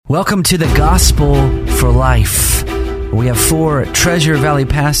Welcome to the Gospel for Life. We have 4 Treasure Valley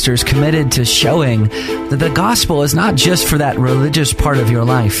pastors committed to showing that the gospel is not just for that religious part of your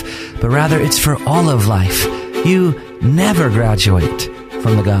life, but rather it's for all of life. You never graduate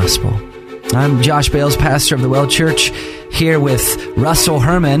from the gospel. I'm Josh Bales, pastor of the Well Church, here with Russell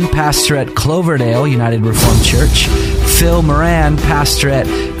Herman, pastor at Cloverdale United Reformed Church, Phil Moran, pastor at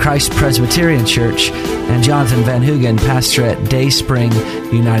Christ Presbyterian Church, and Jonathan Van Hoogen, pastor at Dayspring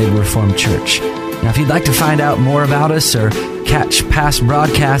United Reformed Church. Now, if you'd like to find out more about us or catch past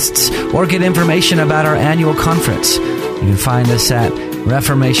broadcasts or get information about our annual conference, you can find us at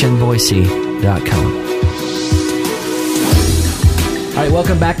reformationboise.com. All right,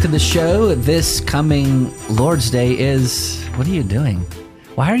 welcome back to the show. This coming Lord's Day is... What are you doing?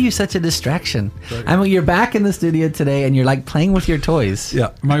 Why are you such a distraction? I mean, you're back in the studio today and you're like playing with your toys.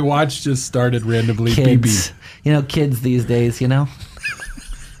 Yeah, my watch just started randomly kids, beeping. You know, kids these days, you know?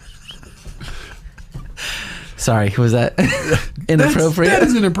 Sorry, was that inappropriate? That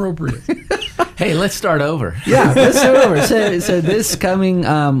is inappropriate. Hey, let's start over. Yeah, let's start over. So this coming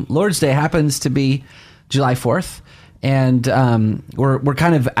Lord's Day happens to be July 4th. And we're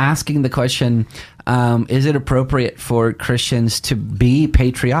kind of asking the question, is it appropriate for Christians to be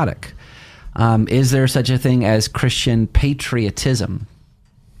patriotic? Is there such a thing as Christian patriotism?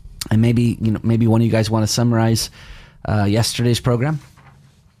 And maybe one of you guys want to summarize yesterday's program?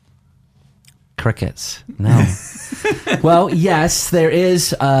 Crickets. No. Well, yes, there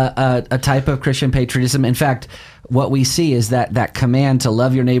is a type of Christian patriotism. In fact, what we see is that command to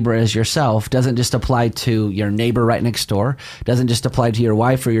love your neighbor as yourself doesn't just apply to your neighbor right next door, doesn't just apply to your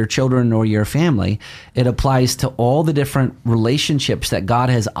wife or your children or your family. It applies to all the different relationships that God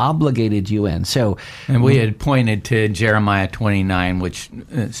has obligated you in. And we had pointed to Jeremiah 29, which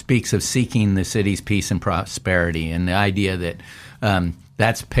speaks of seeking the city's peace and prosperity, and the idea that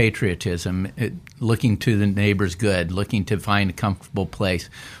that's patriotism, looking to the neighbor's good, looking to find a comfortable place.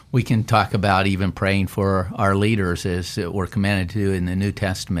 We can talk about even praying for our leaders, as we're commanded to do in the New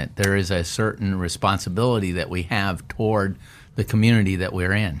Testament. There is a certain responsibility that we have toward the community that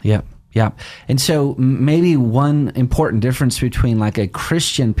we're in. Yep. Yeah. And so maybe one important difference between like a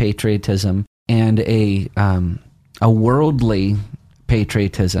Christian patriotism and a worldly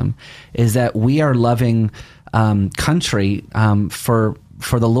patriotism is that we are loving country for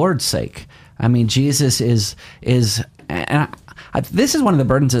the Lord's sake. I mean, Jesus is this is one of the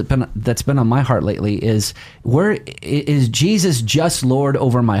burdens that's been on my heart lately is Jesus just Lord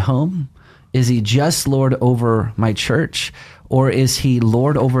over my home? Is he just Lord over my church? Or is he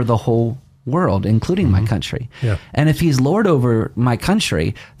Lord over the whole world, including my country? Yeah. And if he's Lord over my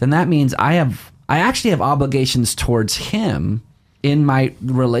country, then that means I actually have obligations towards him in my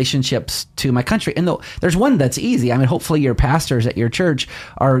relationships to my country. And there's one that's easy. I mean, hopefully your pastors at your church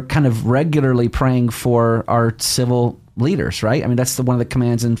are kind of regularly praying for our civil leaders, right? I mean, that's one of the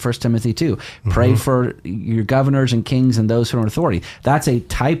commands in 1 Timothy 2. Pray for your governors and kings and those who are in authority. That's a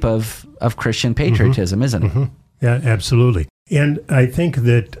type of Christian patriotism, isn't it? Yeah, absolutely. And I think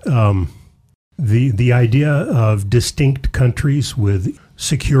that the idea of distinct countries with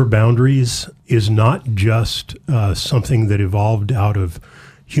secure boundaries is not just something that evolved out of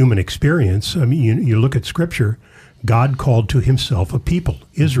human experience. I mean, you look at Scripture, God called to himself a people,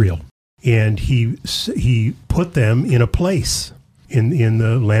 Israel, and he put them in a place in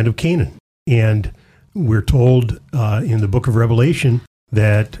the land of Canaan. And we're told in the book of Revelation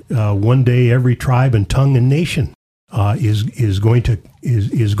that one day every tribe and tongue and nation is going to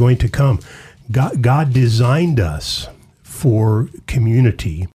come. God designed us for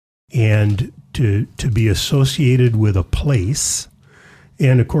community and to be associated with a place.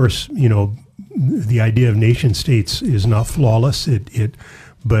 And of course, you know, the idea of nation states is not flawless.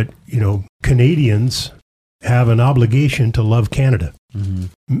 But you know, Canadians have an obligation to love Canada.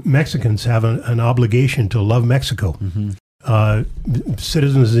 Mexicans have an obligation to love Mexico.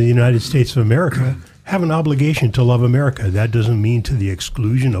 Citizens of the United States of America have an obligation to love America. That doesn't mean to the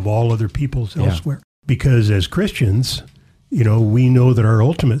exclusion of all other peoples elsewhere. Because as Christians, you know, we know that our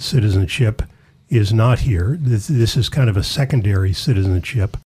ultimate citizenship is not here. This is kind of a secondary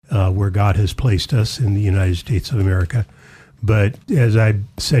citizenship where God has placed us in the United States of America. But as I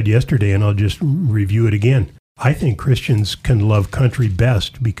said yesterday, and I'll just review it again, I think Christians can love country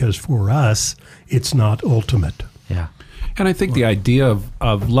best because for us, it's not ultimate. Yeah. And I think the idea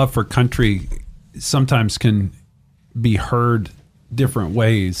of love for country sometimes can be heard different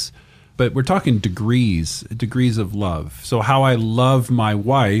ways, but we're talking degrees of love. So how I love my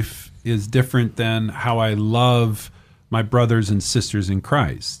wife is different than how I love my brothers and sisters in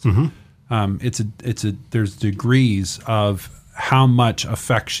Christ. There's degrees of how much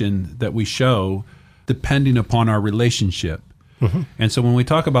affection that we show depending upon our relationship. And so when we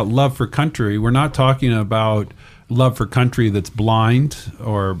talk about love for country, we're not talking about love for country that's blind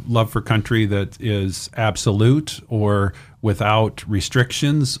or love for country that is absolute or without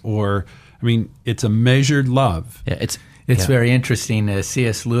restrictions, or, I mean, it's a measured love. Yeah, it's very interesting.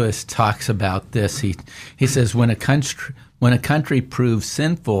 C.S. Lewis talks about this. He says, when a country proves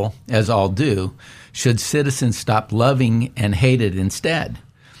sinful, as all do, should citizens stop loving and hate it instead?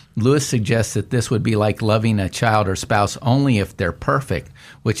 Lewis suggests that this would be like loving a child or spouse only if they're perfect,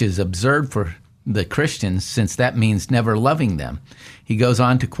 which is absurd for the Christians, since that means never loving them. He goes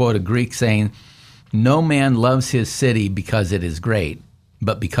on to quote a Greek saying, "No man loves his city because it is great,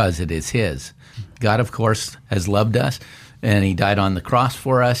 but because it is his." God, of course, has loved us, and he died on the cross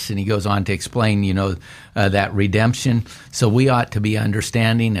for us, and he goes on to explain, that redemption. So we ought to be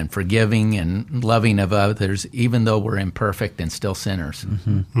understanding and forgiving and loving of others, even though we're imperfect and still sinners.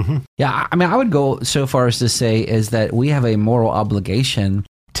 Yeah, I mean, I would go so far as to say is that we have a moral obligation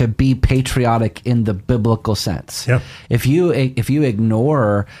to be patriotic in the biblical sense. Yeah. If you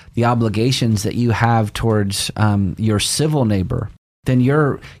ignore the obligations that you have towards your civil neighbor, then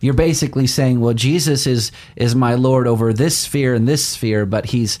you're basically saying, well, Jesus is my Lord over this sphere and this sphere, but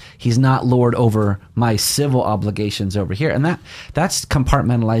he's not Lord over my civil obligations over here. And that's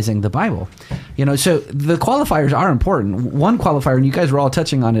compartmentalizing the Bible. So the qualifiers are important. One qualifier, and you guys were all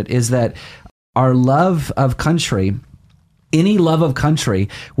touching on it, is that our love of country, any love of country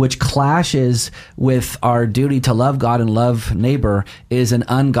which clashes with our duty to love God and love neighbor, is an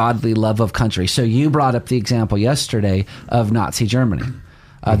ungodly love of country. So you brought up the example yesterday of Nazi Germany.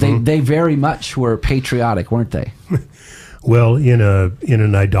 They very much were patriotic, weren't they? Well, in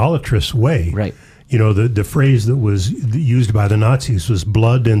an idolatrous way. Right. The phrase that was used by the Nazis was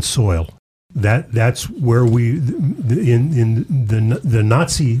blood and soil. That's where in the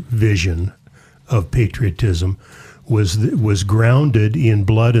Nazi vision of patriotism was grounded in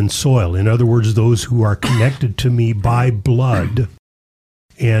blood and soil. In other words, those who are connected to me by blood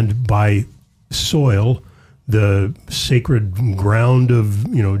and by soil, the sacred ground of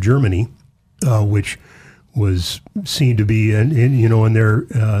Germany, which was seen to be in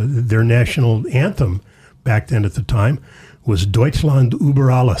their national anthem back then at the time was Deutschland über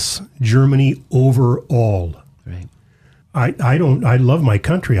alles, Germany over all. Right. I love my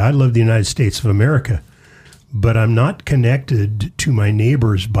country. I love the United States of America. But I'm not connected to my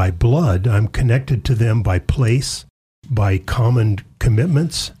neighbors by blood. I'm connected to them by place, by common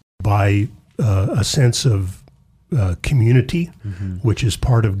commitments, by a sense of community, which is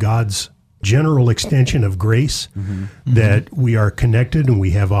part of God's general extension of grace, that we are connected and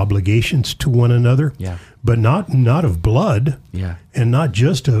we have obligations to one another, but not of blood, and not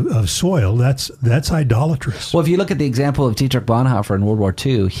just of soil. That's idolatrous. Well, if you look at the example of Dietrich Bonhoeffer in World War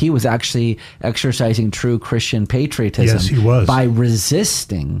II, he was actually exercising true Christian patriotism. Yes, he was. By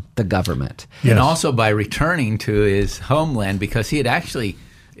resisting the government. Yes. And also by returning to his homeland, because he had actually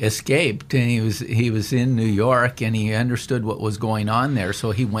escaped, and he was in New York, and he understood what was going on there,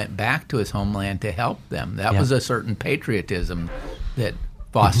 so he went back to his homeland to help them. That was a certain patriotism that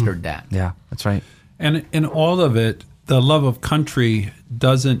fostered that. Yeah, that's right. And in all of it, the love of country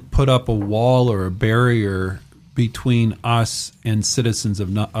doesn't put up a wall or a barrier between us and citizens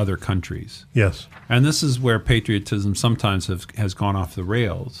of other countries. Yes. And this is where patriotism sometimes has gone off the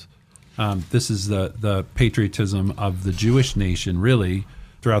rails. This is the patriotism of the Jewish nation, really,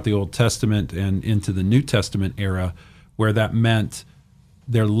 throughout the Old Testament and into the New Testament era, where that meant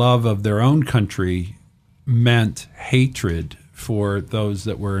their love of their own country meant hatred for those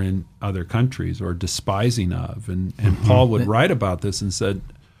that were in other countries, or despising of. And Paul would write about this and said,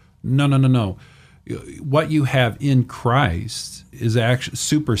 no. What you have in Christ is actually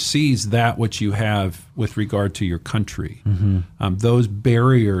supersedes that which you have with regard to your country. Those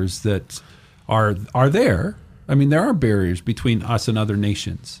barriers that are there. I mean, there are barriers between us and other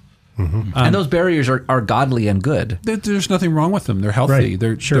nations. And those barriers are godly and good. There's nothing wrong with them. They're healthy.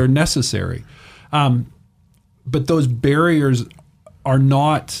 Right. They're necessary. But those barriers are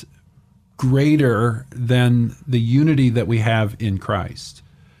not greater than the unity that we have in Christ.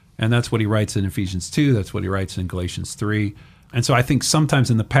 And that's what he writes in Ephesians 2. That's what he writes in Galatians 3. And so I think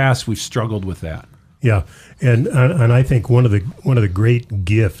sometimes in the past we've struggled with that. Yeah, and I think one of the great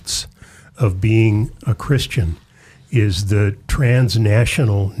gifts of being a Christian is the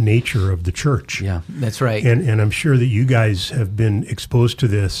transnational nature of the church. Yeah, that's right. And I'm sure that you guys have been exposed to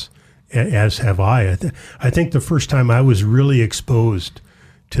this, as have I. I think the first time I was really exposed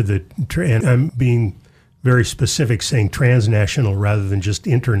to and I'm being very specific, saying transnational rather than just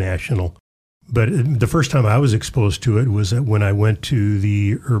international, But the first time I was exposed to it was when I went to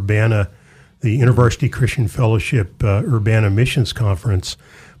the InterVarsity Christian Fellowship Urbana Missions Conference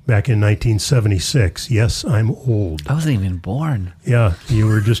back in 1976. Yes, I'm old. I wasn't even born. Yeah, you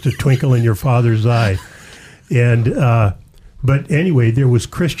were just a twinkle in your father's eye. And but anyway, there was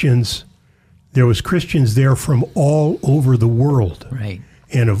Christians there from all over the world, Right.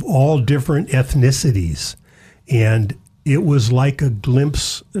 and of all different ethnicities, and it was like a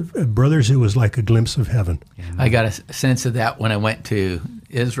glimpse, brothers. It was like a glimpse of heaven. I got a sense of that when I went to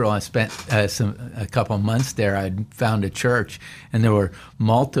Israel. I spent a couple of months there. I found a church, and there were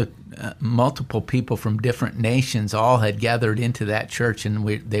multiple people from different nations all had gathered into that church, and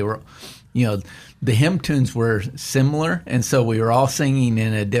they were, the hymn tunes were similar, and so we were all singing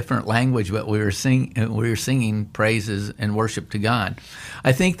in a different language, but we were singing praises and worship to God.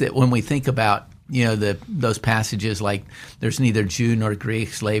 I think that when we think about those passages like there's neither Jew nor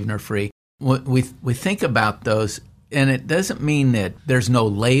Greek, slave nor free, we think about those, and it doesn't mean that there's no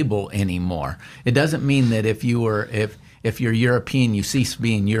label anymore. It doesn't mean that if you're European, you cease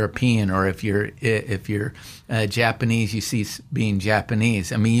being European, or if you're Japanese, you cease being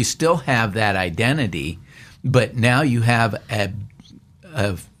Japanese. I mean, you still have that identity, but now you have a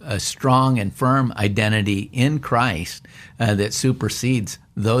strong and firm identity in Christ that supersedes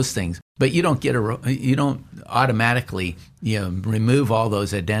those things. But you don't automatically remove all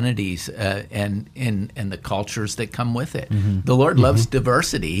those identities and the cultures that come with it. Mm-hmm. The Lord loves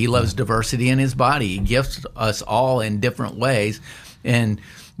diversity. He loves diversity in His body. He gifts us all in different ways, as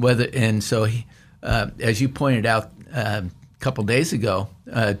you pointed out a couple days ago,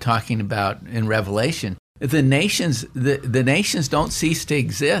 talking about in Revelation, the nations don't cease to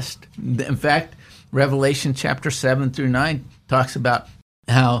exist. In fact, Revelation chapter 7 through 9 talks about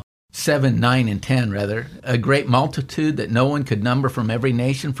how 7, 9, and 10, rather, a great multitude that no one could number from every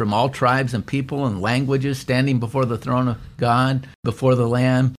nation, from all tribes and people and languages, standing before the throne of God, before the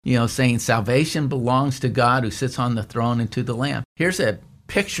Lamb, saying salvation belongs to God who sits on the throne and to the Lamb. Here's a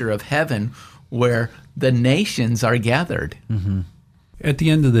picture of heaven where the nations are gathered. Mm-hmm. At the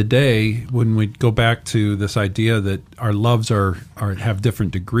end of the day, when we go back to this idea that our loves have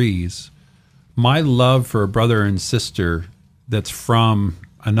different degrees, my love for a brother and sister that's from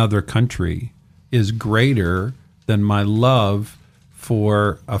another country is greater than my love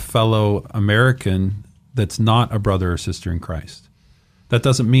for a fellow American that's not a brother or sister in Christ. That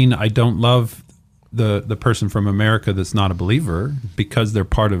doesn't mean I don't love the person from America that's not a believer because they're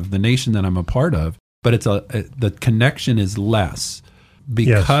part of the nation that I'm a part of, but the connection is less.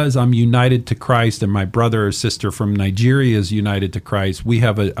 Because I'm united to Christ and my brother or sister from Nigeria is united to Christ, we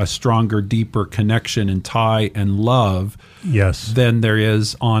have a stronger, deeper connection and tie and love than there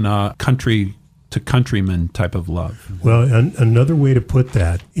is on a country-to-countryman type of love. Well, another way to put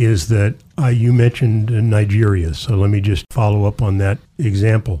that is that you mentioned Nigeria, so let me just follow up on that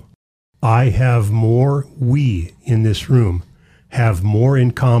example. We in this room have more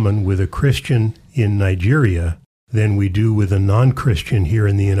in common with a Christian in Nigeria than we do with a non-Christian here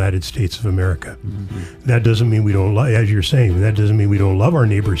in the United States of America. Mm-hmm. That doesn't mean we don't, as you're saying, that doesn't mean we don't love our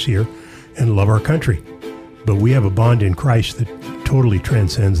neighbors here and love our country. But we have a bond in Christ that totally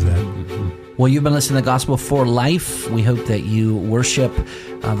transcends that. Mm-hmm. Well, you've been listening to the Gospel for Life. We hope that you worship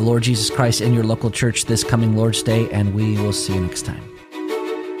the Lord Jesus Christ in your local church this coming Lord's Day, and we will see you next time.